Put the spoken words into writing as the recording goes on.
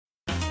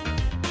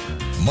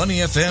Money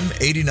FM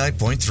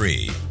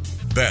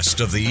 89.3.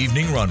 Best of the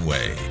evening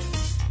runway.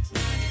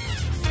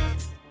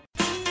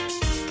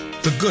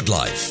 The Good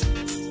Life.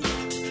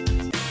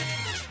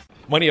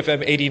 Money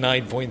FM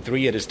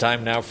 89.3. It is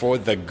time now for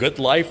The Good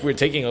Life. We're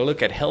taking a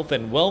look at health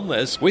and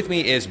wellness. With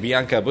me is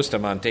Bianca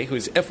Bustamante, who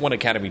is F1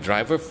 Academy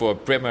driver for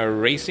Prema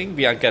Racing.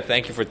 Bianca,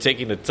 thank you for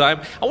taking the time.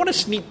 I want to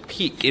sneak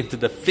peek into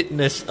the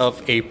fitness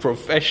of a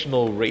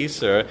professional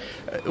racer.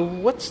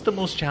 What's the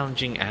most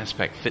challenging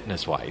aspect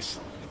fitness-wise?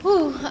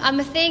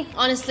 I think,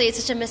 honestly,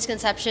 it's such a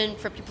misconception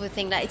for people to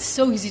think that it's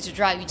so easy to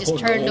drive. You just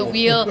turn the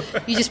wheel,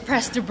 you just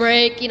press the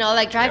brake,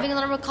 like driving on a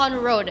normal car on the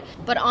road.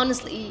 But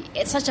honestly,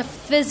 it's such a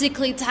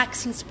physically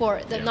taxing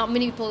sport that not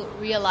many people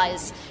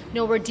realize.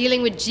 We're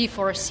dealing with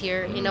G-force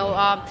here,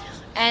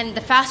 and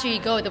the faster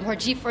you go, the more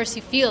G-force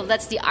you feel.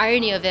 That's the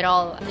irony of it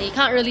all. You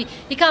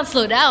can't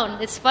slow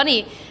down. It's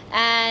funny.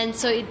 And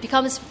so it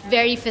becomes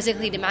very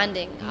physically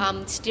demanding.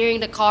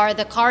 Steering the car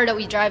that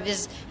we drive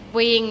is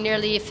weighing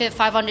nearly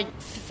 500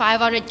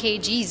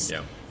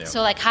 kgs.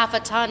 So like half a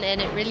ton, and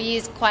it really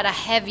is quite a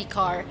heavy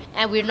car.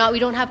 And we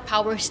don't have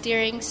power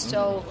steering,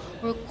 so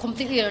we're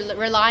completely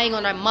relying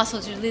on our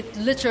muscles to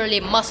literally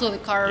muscle the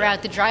car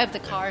around to drive the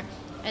car.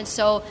 And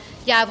so,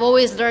 I've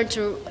always learned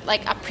to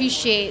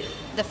appreciate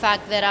the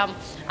fact that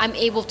I'm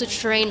able to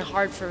train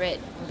hard for it,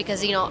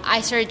 because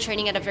I started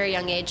training at a very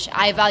young age.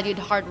 I valued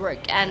hard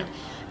work, and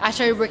I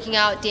started working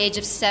out at the age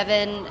of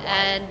 7,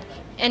 and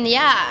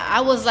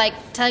I was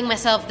telling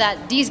myself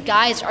that these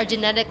guys are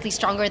genetically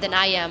stronger than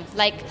I am.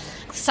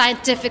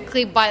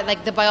 Scientifically,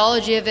 the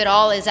biology of it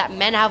all is that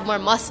men have more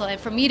muscle, and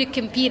for me to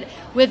compete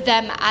with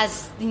them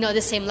as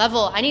the same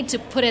level, I need to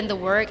put in the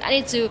work. I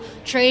need to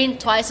train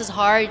twice as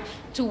hard,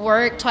 to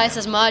work twice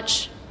as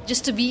much,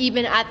 just to be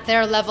even at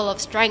their level of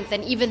strength.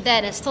 And even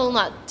then, I'm still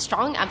not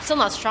strong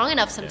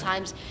enough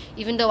sometimes,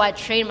 even though I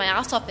train my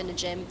ass off in the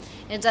gym.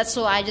 And that's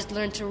so I just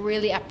learned to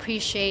really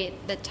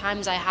appreciate the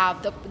times I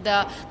have,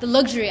 the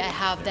luxury I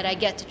have that I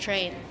get to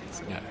train.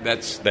 Yeah,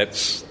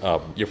 that's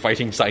you're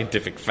fighting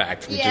scientific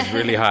fact, which is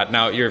really hard.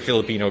 Now, you're a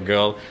Filipino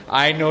girl.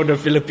 I know the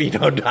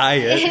Filipino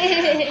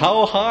diet.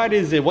 How hard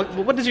is it?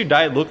 What does your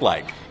diet look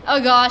like? Oh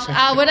gosh,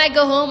 when I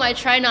go home, I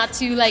try not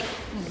to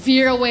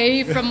veer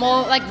away from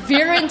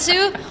veer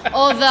into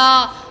all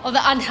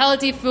the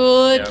unhealthy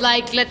food,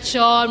 like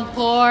lechon,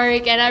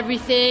 pork, and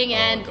everything.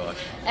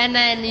 And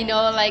then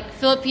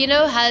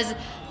Filipino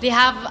they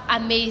have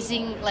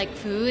amazing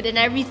food and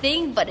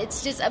everything, but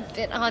it's just a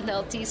bit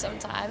unhealthy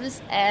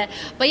sometimes.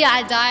 But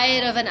a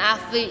diet of an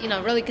athlete,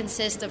 really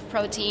consists of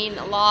protein,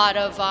 a lot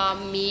of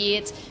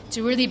meat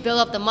to really build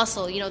up the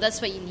muscle.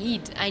 That's what you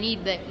need. I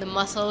need the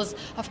muscles,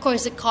 of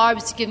course, the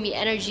carbs to give me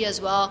energy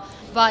as well.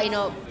 But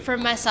for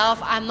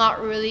myself, I'm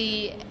not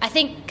really. I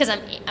think because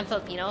I'm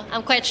Filipino,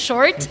 I'm quite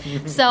short,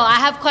 so I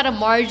have quite a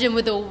margin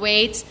with the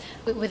weight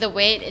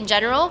in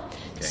general.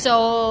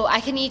 So I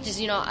can eat just,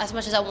 as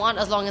much as I want,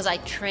 as long as I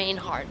train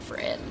hard for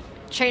it.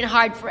 Train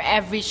hard for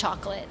every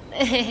chocolate.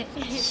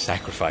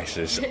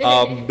 Sacrifices.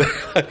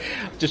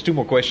 Just 2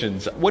 more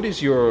questions. What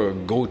is your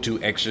go-to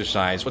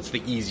exercise? What's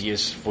the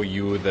easiest for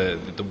you,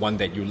 the one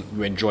that you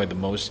enjoy the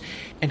most?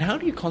 And how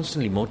do you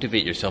constantly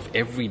motivate yourself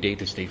every day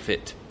to stay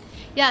fit?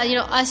 Yeah,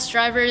 us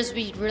drivers,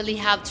 we really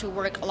have to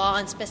work a lot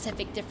on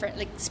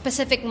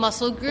specific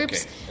muscle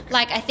groups. Okay.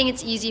 I think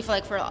it's easy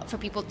for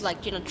people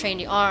to train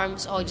the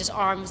arms, or just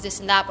arms,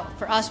 this and that. But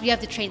for us, we have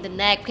to train the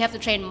neck. We have to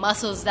train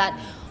muscles that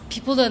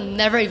people have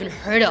never even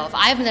heard of.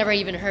 I've never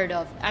even heard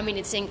of. I mean,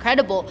 it's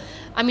incredible.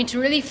 I mean, to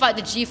really fight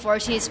the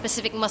G-force, you need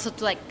specific muscle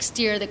to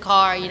steer the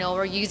car.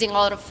 We're using a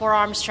lot of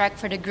forearm strength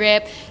for the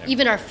grip.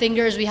 Even our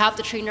fingers, we have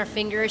to train our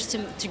fingers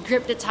to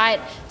grip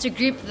to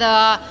grip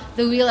the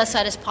wheel as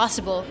tight as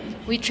possible.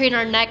 We train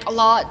our neck a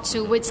lot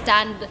to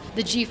withstand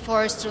the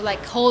G-force, to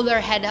hold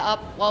our head up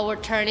while we're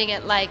turning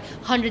at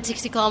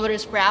 160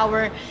 kilometers per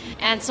hour.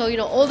 And so,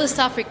 all this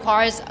stuff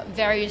requires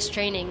various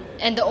training.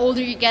 And the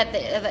older you get,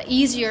 the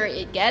easier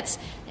it gets.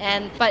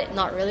 But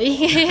not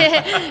really.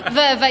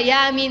 but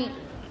I mean,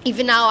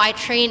 even now I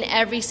train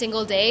every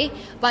single day,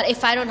 but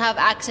if I don't have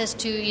access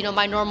to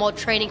my normal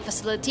training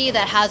facility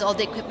that has all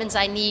the equipments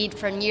I need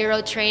for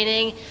neuro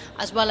training,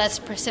 as well as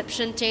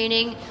perception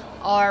training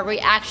or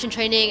reaction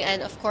training,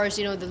 and of course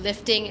the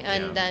lifting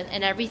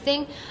and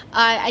everything,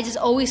 I just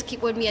always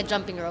keep with me a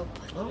jumping rope.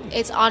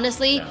 It's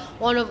honestly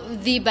one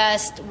of the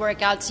best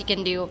workouts you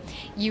can do.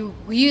 You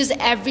use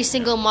every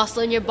single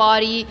muscle in your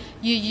body.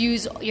 You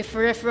use your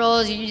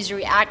peripherals. You use your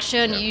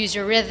reaction. You use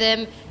your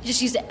rhythm. You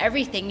just use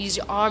everything. You use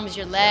your arms,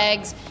 your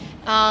legs.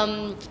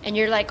 And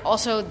you're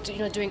also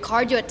doing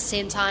cardio at the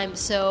same time,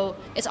 so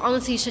it's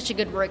honestly such a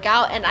good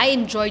workout, and I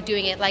enjoy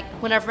doing it.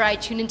 Whenever I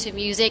tune into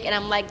music and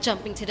I'm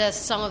jumping to the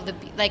song of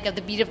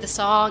the beat of the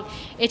song,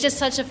 it's just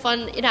such a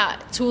fun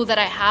tool that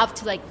I have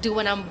to do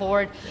when I'm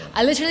bored.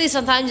 I literally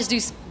sometimes just do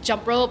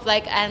jump rope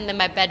and in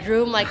my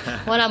bedroom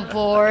when I'm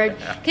bored,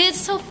 because it's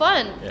so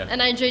fun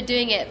and I enjoy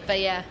doing it. But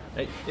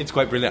it's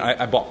quite brilliant.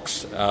 I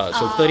box,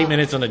 so 30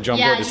 minutes on a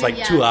jump rope is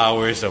 2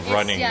 hours of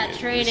running.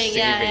 Training.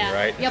 Saving,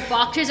 right? Yeah,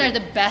 boxers are the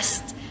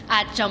best.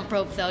 at jump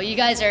rope, though. You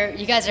guys are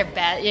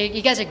bad.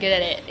 You guys are good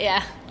at it.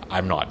 Yeah.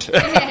 I'm not.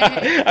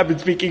 I've been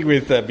speaking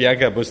with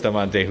Bianca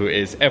Bustamante, who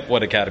is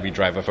F1 Academy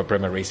driver for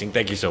Prema Racing.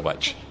 Thank you so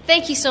much.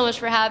 Thank you so much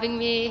for having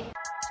me.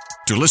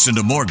 To listen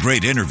to more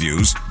great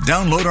interviews,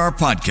 download our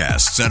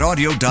podcasts at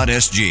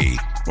audio.sg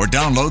or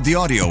download the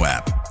audio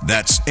app.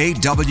 That's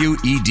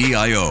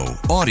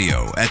AWEDIO,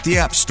 audio at the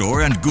App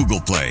Store and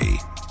Google Play.